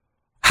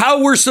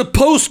how we're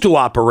supposed to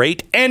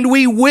operate, and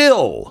we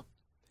will.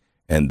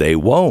 And they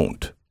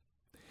won't.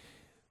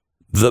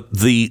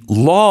 The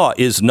law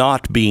is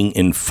not being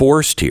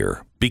enforced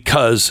here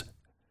because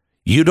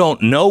you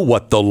don't know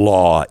what the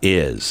law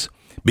is,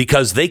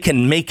 because they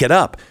can make it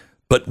up.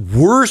 But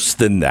worse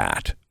than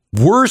that,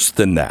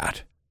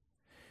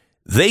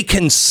 they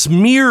can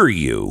smear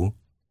you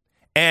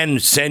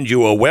and send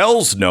you a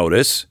Wells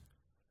notice.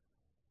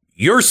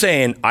 You're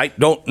saying, I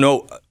don't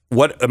know,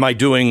 what am I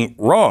doing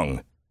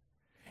wrong?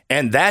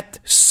 And that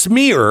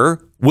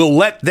smear will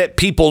let that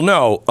people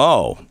know,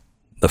 oh,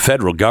 the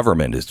federal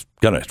government is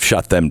going to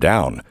shut them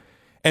down.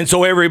 And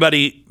so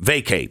everybody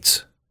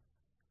vacates.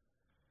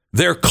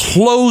 They're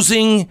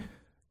closing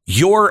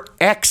your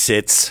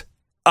exits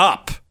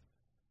up.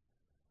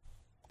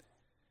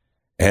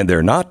 And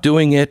they're not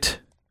doing it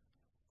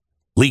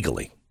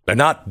legally. They're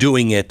not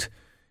doing it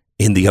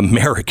in the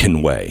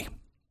American way.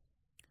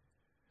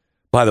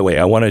 By the way,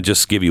 I want to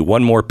just give you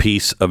one more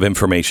piece of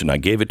information. I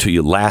gave it to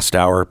you last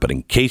hour, but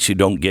in case you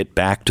don't get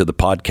back to the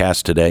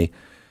podcast today,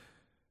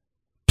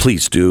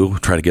 please do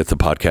try to get the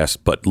podcast.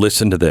 But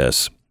listen to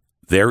this.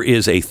 There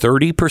is a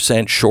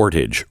 30%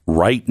 shortage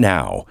right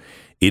now.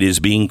 It is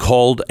being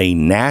called a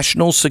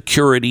national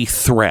security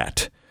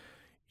threat.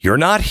 You're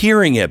not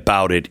hearing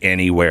about it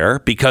anywhere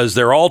because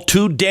they're all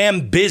too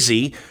damn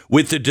busy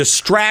with the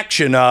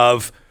distraction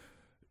of,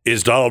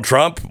 is Donald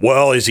Trump,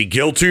 well, is he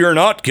guilty or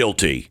not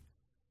guilty?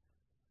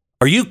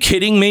 Are you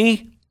kidding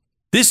me?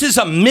 This is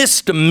a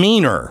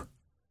misdemeanor.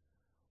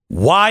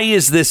 Why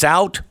is this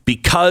out?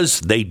 Because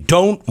they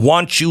don't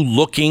want you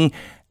looking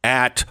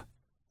at...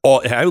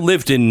 I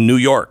lived in New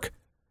York.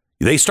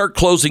 They start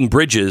closing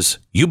bridges.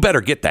 You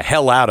better get the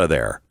hell out of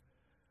there.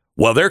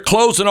 Well, they're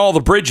closing all the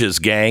bridges,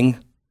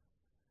 gang.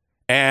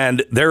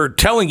 And they're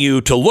telling you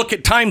to look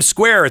at Times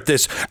Square at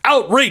this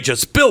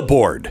outrageous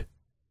billboard.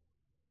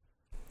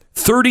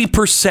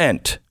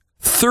 30%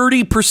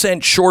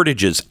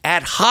 shortages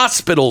at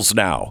hospitals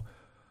now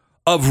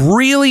of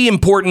really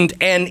important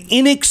and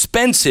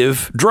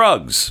inexpensive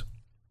drugs.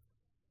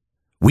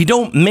 We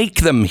don't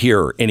make them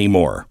here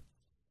anymore.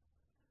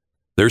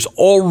 There's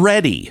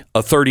already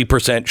a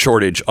 30%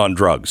 shortage on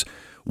drugs.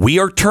 We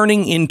are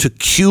turning into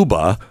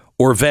Cuba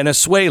or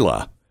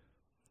Venezuela.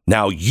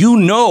 Now, you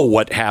know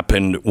what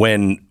happened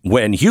when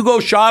Hugo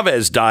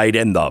Chavez died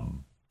and the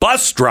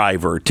bus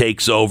driver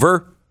takes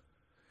over.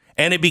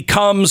 And it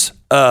becomes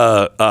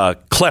a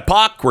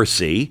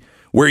kleptocracy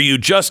where you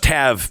just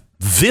have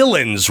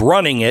villains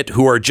running it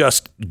who are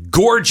just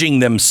gorging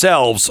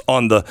themselves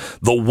on the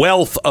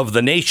wealth of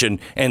the nation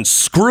and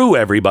screw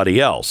everybody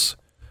else.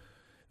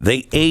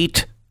 They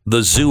ate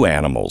the zoo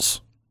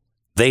animals.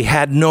 They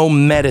had no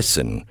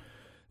medicine.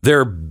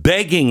 They're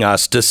begging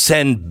us to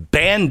send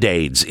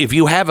Band-Aids. If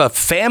you have a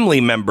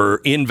family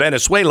member in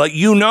Venezuela,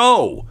 you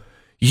know,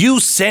 you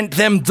sent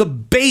them the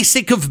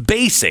basic of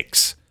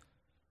basics.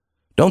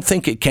 Don't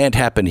think it can't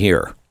happen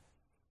here,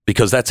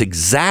 because that's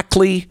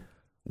exactly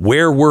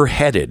where we're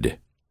headed.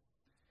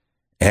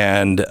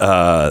 And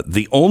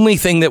the only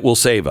thing that will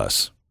save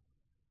us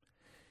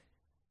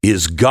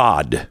is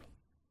God.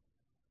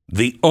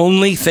 The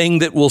only thing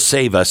that will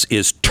save us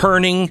is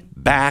turning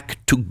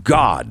back to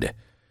God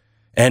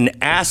and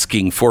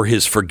asking for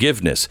his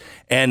forgiveness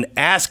and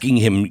asking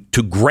him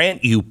to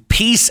grant you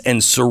peace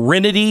and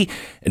serenity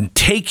and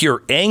take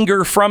your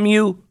anger from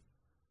you.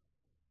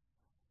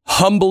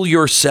 Humble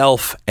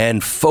yourself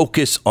and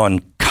focus on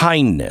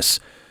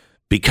kindness,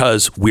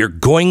 because we're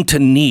going to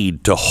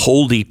need to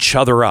hold each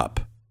other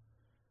up.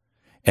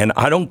 And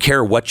I don't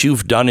care what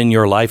you've done in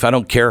your life. I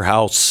don't care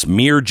how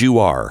smeared you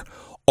are.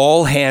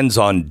 All hands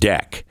on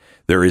deck.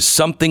 There is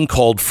something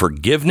called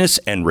forgiveness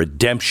and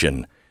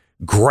redemption.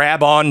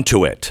 Grab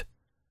onto it,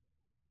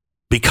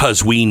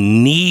 because we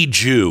need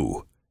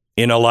you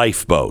in a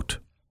lifeboat.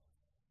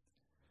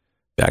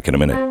 Back in a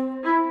minute.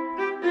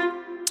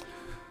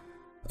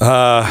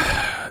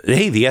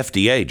 Hey, the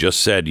FDA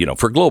just said,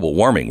 for global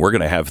warming, we're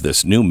going to have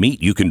this new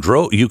meat you can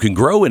grow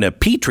in a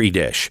petri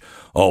dish.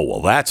 Oh,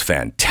 well, that's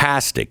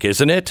fantastic,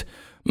 isn't it?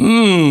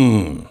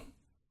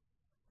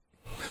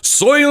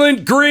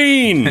 Soylent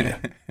Green.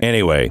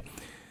 Anyway,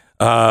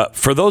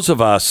 For those of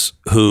us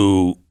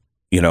who,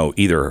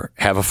 either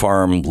have a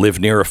farm, live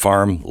near a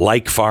farm,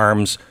 like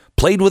farms,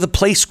 played with a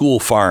play school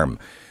farm,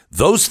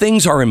 those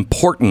things are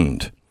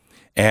important.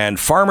 And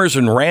farmers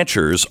and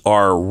ranchers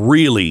are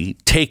really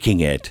taking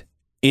it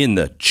in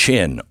the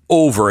chin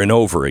over and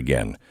over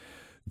again.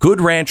 Good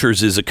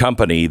Ranchers is a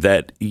company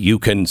that you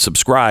can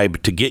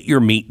subscribe to get your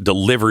meat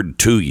delivered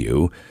to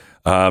you.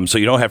 So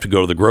you don't have to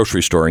go to the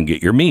grocery store and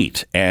get your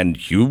meat. And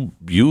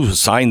you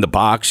sign the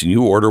box and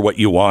you order what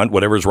you want,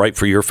 whatever's right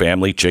for your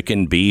family,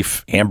 chicken,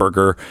 beef,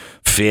 hamburger,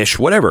 fish,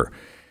 whatever.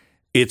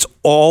 It's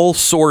all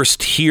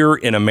sourced here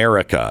in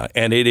America,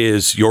 and it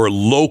is your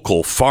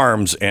local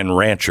farms and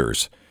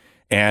ranchers.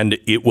 And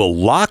it will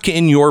lock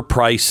in your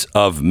price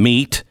of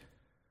meat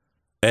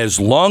as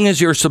long as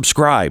you're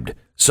subscribed.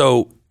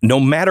 So no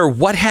matter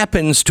what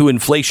happens to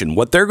inflation,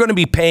 what they're going to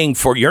be paying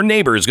for, your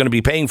neighbor is going to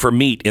be paying for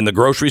meat in the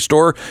grocery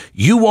store.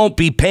 You won't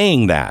be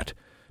paying that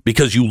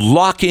because you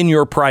lock in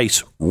your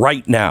price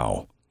right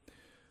now.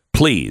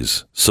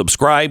 Please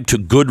subscribe to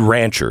Good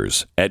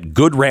Ranchers at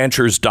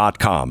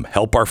goodranchers.com.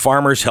 Help our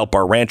farmers, help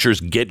our ranchers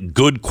get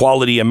good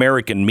quality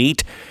American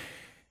meat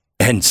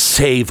and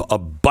save a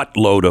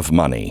buttload of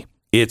money.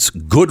 It's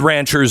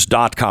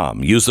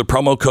goodranchers.com. Use the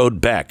promo code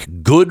Beck.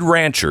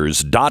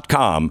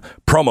 Goodranchers.com,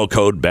 promo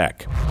code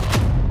Beck.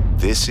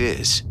 This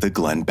is the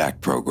Glenn Beck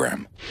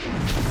Program.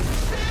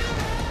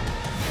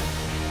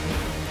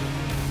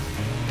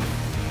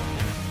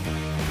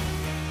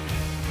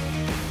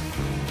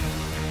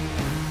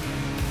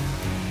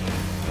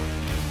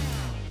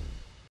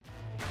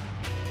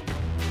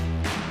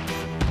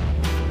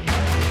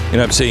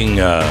 I'm seeing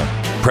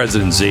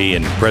President Xi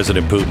and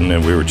President Putin,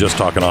 and we were just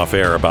talking off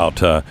air about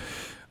the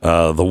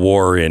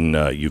war in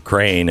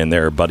Ukraine, and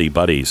they're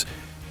buddies.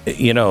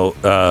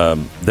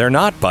 They're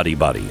not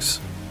buddies.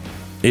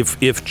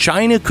 If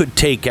China could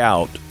take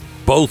out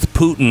both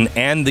Putin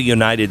and the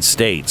United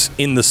States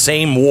in the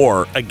same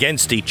war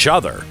against each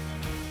other,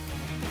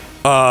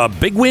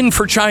 big win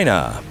for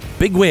China.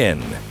 Big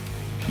win.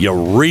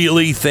 You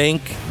really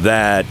think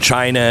that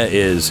China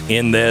is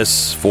in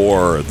this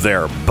for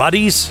their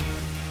buddies?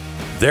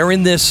 They're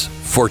in this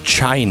for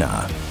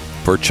China.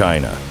 For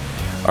China.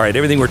 All right,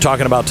 everything we're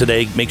talking about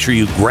today, make sure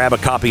you grab a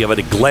copy of it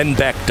at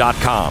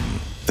glennbeck.com.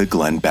 The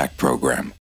Glenn Beck Program.